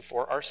grasping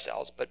for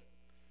ourselves, but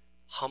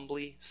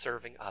humbly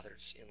serving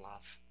others in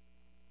love.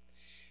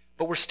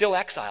 But we're still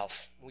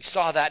exiles. We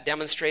saw that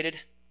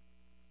demonstrated.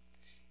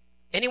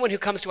 Anyone who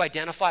comes to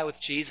identify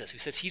with Jesus, who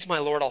says, he's my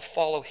Lord, I'll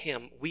follow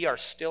him, we are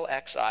still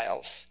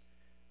exiles.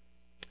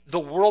 The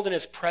world in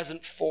its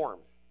present form,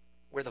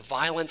 where the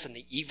violence and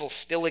the evil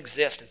still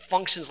exist and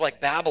functions like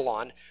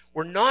Babylon,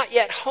 we're not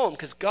yet home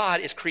because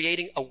God is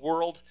creating a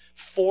world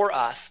for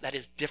us that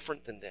is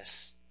different than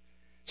this.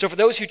 So for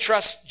those who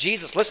trust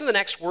Jesus, listen to the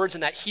next words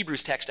in that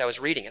Hebrews text I was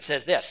reading. It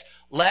says this,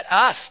 let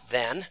us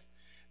then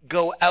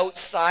go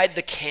outside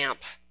the camp,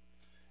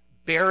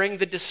 bearing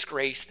the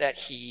disgrace that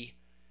he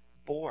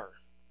bore.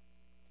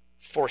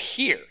 For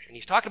here, and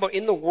he's talking about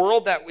in the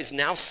world that is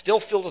now still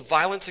filled with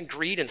violence and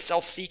greed and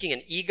self-seeking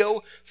and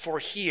ego, for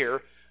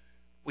here,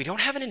 we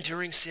don't have an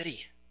enduring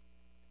city,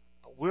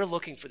 but we're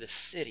looking for the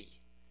city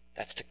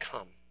that's to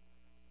come.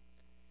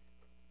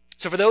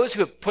 So for those who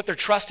have put their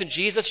trust in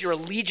Jesus, your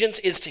allegiance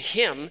is to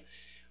him.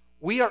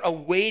 We are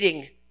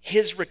awaiting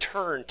his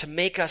return to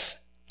make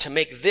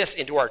this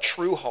into our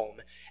true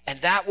home.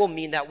 And that will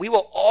mean that we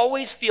will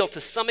always feel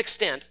to some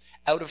extent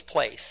out of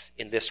place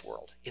in this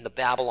world, in the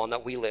Babylon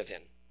that we live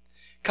in.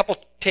 A couple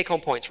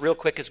take-home points real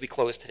quick as we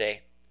close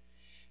today.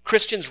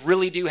 Christians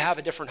really do have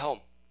a different home.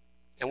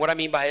 And what I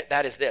mean by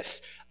that is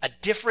this, a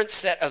different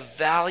set of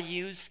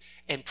values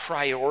and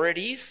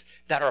priorities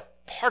that are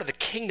part of the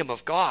kingdom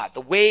of God,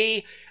 the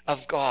way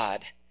of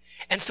God.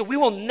 And so we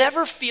will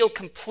never feel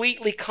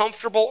completely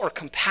comfortable or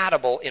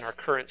compatible in our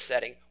current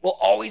setting. We'll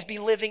always be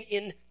living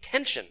in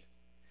tension.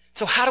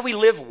 So how do we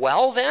live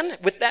well then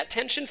with that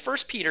tension? 1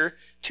 Peter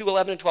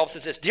 2:11 and 12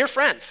 says this, dear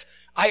friends,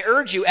 I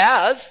urge you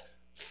as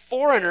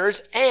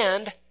foreigners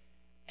and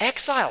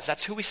exiles.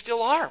 That's who we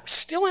still are. We're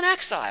still in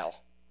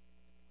exile.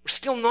 We're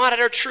still not at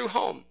our true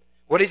home.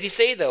 What does he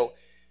say though?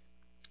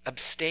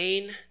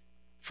 Abstain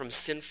from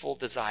sinful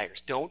desires.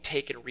 Don't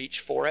take and reach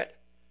for it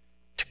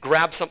to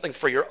grab something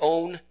for your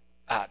own,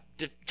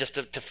 just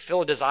to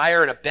fill a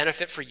desire and a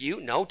benefit for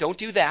you. No, don't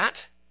do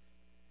that.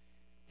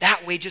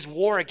 That wages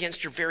war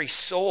against your very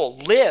soul.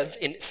 Live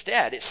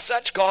instead. It's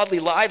such godly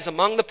lives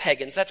among the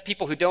pagans. That's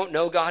people who don't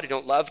know God, who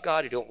don't love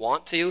God, who don't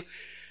want to.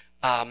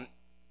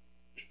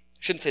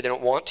 Shouldn't say they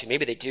don't want to.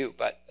 Maybe they do,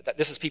 but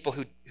this is people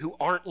who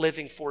aren't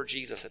living for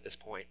Jesus at this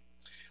point.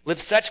 Live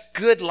such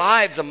good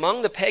lives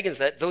among the pagans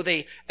that though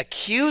they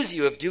accuse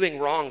you of doing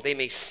wrong, they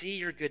may see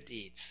your good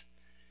deeds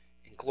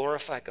and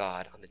glorify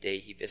God on the day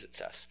he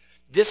visits us.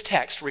 This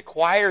text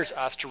requires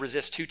us to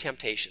resist two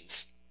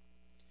temptations.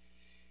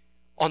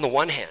 On the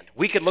one hand,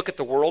 we could look at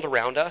the world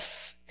around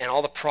us and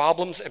all the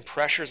problems and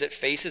pressures it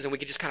faces, and we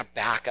could just kind of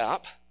back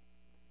up.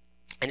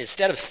 And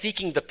instead of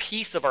seeking the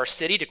peace of our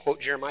city, to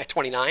quote Jeremiah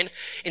 29,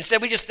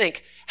 instead we just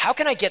think, how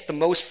can I get the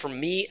most for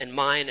me and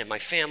mine and my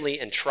family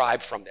and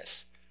tribe from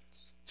this?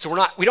 So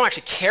we don't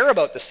actually care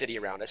about the city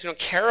around us. We don't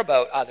care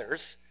about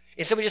others.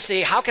 Instead we just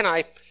say, how can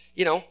I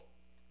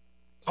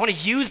want to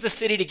use the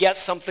city to get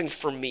something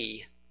for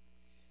me,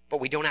 but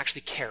we don't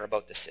actually care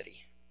about the city.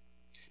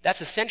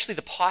 That's essentially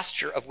the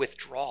posture of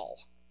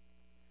withdrawal.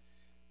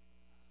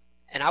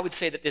 And I would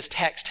say that this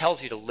text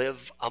tells you to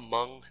live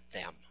among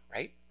them,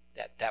 right?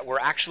 That we're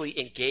actually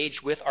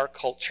engaged with our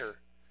culture,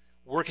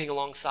 working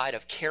alongside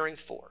of caring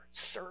for,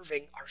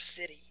 serving our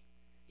city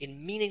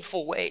in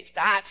meaningful ways.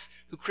 That's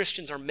who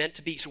Christians are meant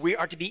to be. So we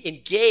are to be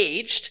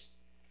engaged,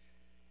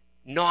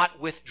 not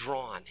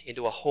withdrawn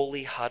into a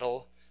holy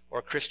huddle or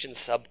a Christian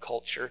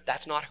subculture.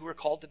 That's not who we're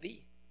called to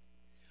be.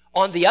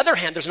 On the other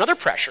hand, there's another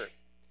pressure.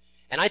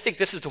 And I think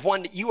this is the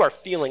one that you are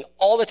feeling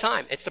all the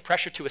time. It's the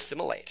pressure to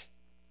assimilate,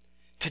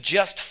 to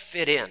just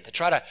fit in, to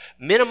try to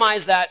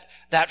minimize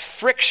that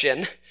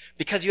friction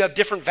because you have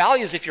different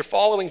values if you're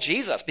following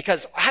Jesus.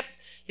 Because,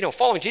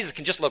 following Jesus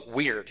can just look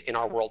weird in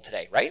our world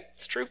today, right?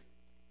 It's true.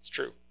 It's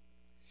true.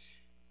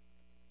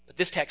 But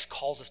this text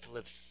calls us to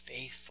live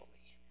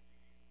faithfully,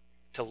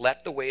 to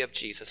let the way of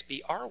Jesus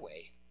be our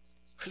way.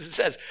 Because it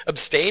says,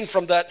 abstain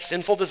from the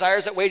sinful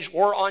desires that wage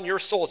war on your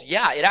souls.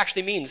 Yeah, it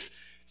actually means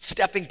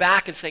stepping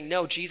back and saying,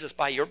 no, Jesus,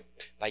 by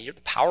the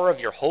power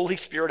of your Holy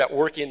Spirit at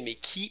work in me,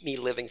 keep me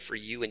living for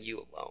you and you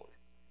alone.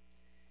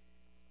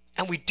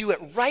 And we do it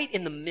right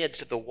in the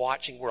midst of the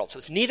watching world. So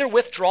it's neither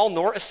withdrawal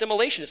nor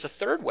assimilation. It's a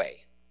third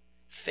way,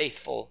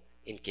 faithful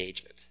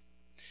engagement.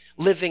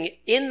 Living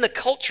in the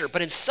culture,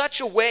 but in such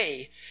a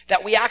way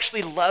that we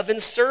actually love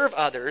and serve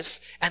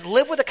others and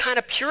live with a kind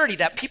of purity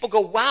that people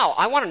go, wow,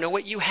 I want to know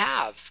what you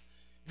have.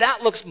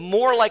 That looks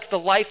more like the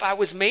life I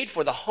was made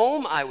for, the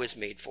home I was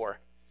made for.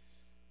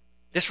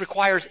 This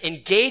requires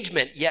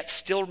engagement, yet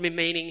still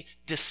remaining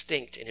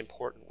distinct in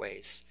important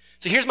ways.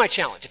 So here's my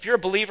challenge. If you're a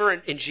believer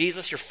in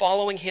Jesus, you're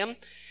following him,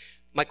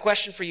 my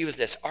question for you is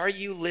this. Are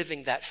you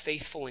living that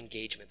faithful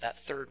engagement, that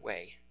third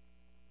way?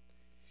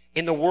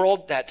 In the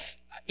world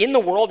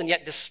and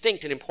yet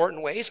distinct in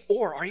important ways?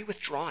 Or are you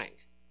withdrawing?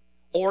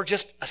 Or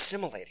just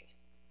assimilating?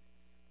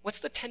 What's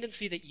the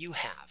tendency that you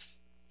have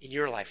in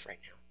your life right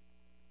now?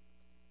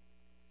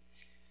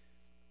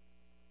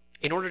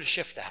 In order to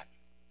shift that,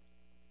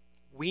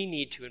 we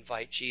need to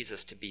invite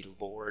Jesus to be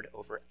Lord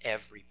over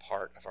every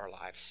part of our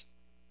lives.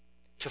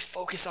 To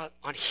focus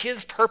on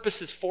his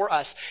purposes for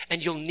us,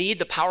 and you'll need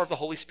the power of the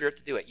Holy Spirit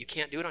to do it. You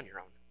can't do it on your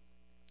own.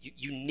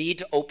 You need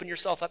to open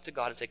yourself up to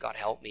God and say, God,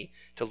 help me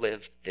to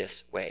live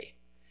this way.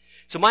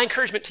 So my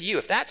encouragement to you,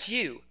 if that's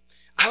you,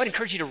 I would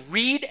encourage you to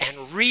read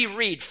and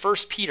reread 1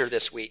 Peter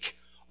this week,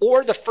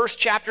 or the first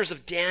chapters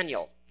of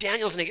Daniel.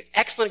 Daniel's an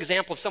excellent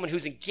example of someone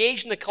who's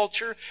engaged in the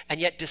culture and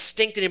yet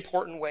distinct in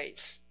important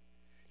ways.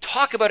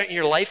 Talk about it in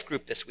your life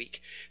group this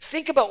week.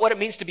 Think about what it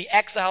means to be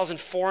exiles and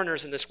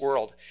foreigners in this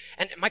world.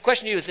 And my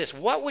question to you is this: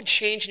 what would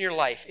change in your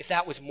life if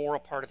that was more a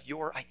part of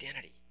your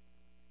identity?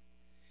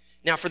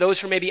 Now, for those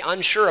who may be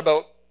unsure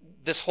about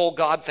this whole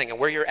God thing and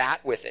where you're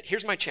at with it,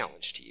 here's my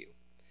challenge to you.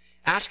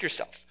 Ask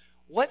yourself,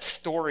 what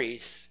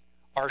stories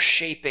are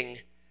shaping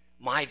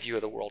my view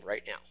of the world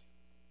right now?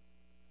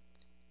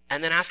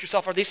 And then ask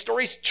yourself, are these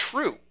stories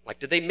true? Like,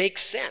 do they make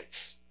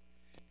sense?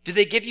 Do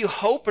they give you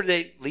hope, or do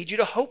they lead you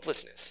to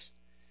hopelessness?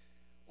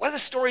 What are the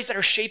stories that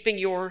are shaping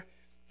your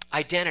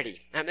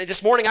identity? I mean,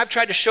 this morning I've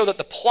tried to show that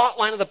the plot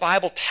line of the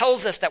Bible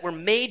tells us that we're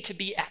made to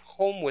be at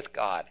home with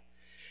God,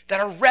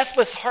 that our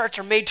restless hearts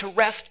are made to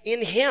rest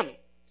in him.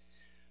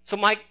 So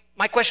my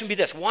question would be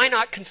this: why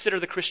not consider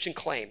the Christian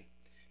claim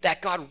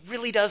that God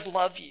really does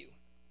love you?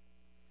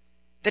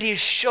 That he has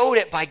showed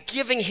it by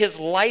giving his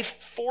life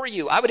for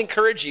you. I would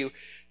encourage you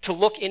to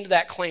look into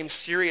that claim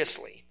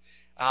seriously.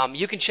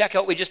 You can check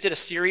out, we just did a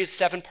series,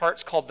 7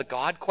 parts called The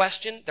God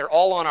Question. They're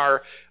all on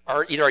our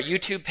either our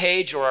YouTube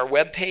page or our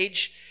web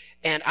page.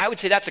 And I would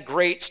say that's a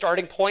great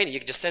starting point. You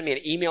can just send me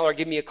an email or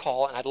give me a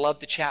call, and I'd love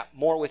to chat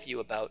more with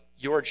you about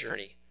your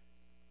journey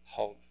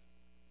home.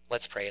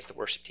 Let's pray as the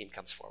worship team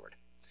comes forward.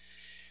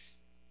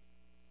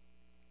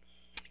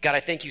 God,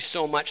 I thank you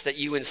so much that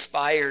you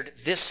inspired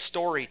this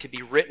story to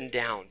be written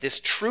down, this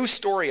true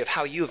story of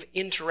how you have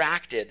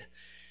interacted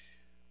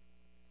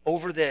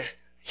over the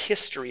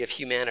history of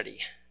humanity.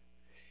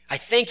 I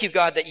thank you,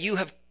 God, that you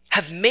have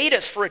made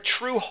us for a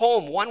true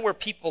home, one where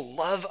people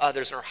love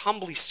others and are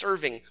humbly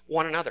serving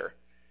one another.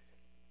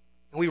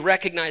 And we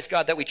recognize,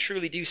 God, that we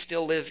truly do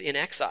still live in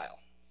exile,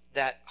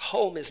 that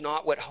home is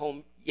not what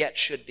home yet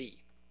should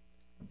be.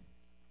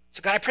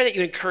 So God, I pray that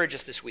you encourage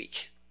us this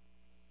week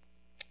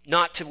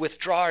not to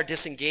withdraw or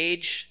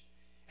disengage,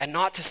 and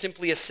not to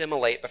simply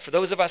assimilate, but for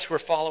those of us who are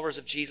followers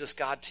of Jesus,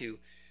 God, to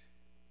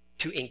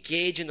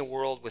engage in the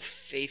world with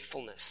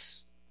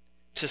faithfulness,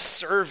 to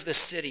serve the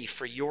city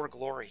for your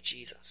glory,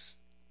 Jesus.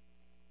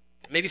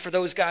 Maybe for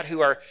those, God,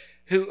 who are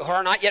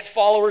not yet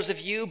followers of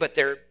you, but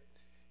they're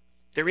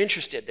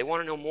interested, they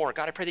want to know more.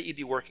 God, I pray that you'd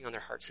be working on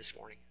their hearts this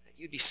morning, that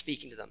you'd be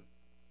speaking to them.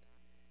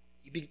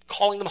 You'd be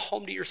calling them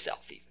home to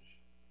yourself even.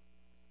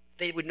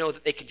 They would know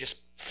that they can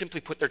just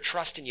simply put their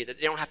trust in you, that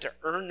they don't have to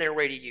earn their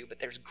way to you, but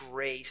there's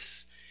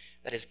grace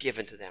that is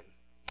given to them.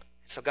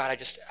 And so God,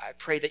 I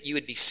pray that you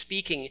would be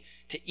speaking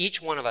to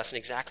each one of us in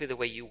exactly the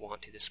way you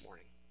want to this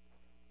morning.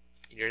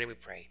 In your name we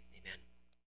pray.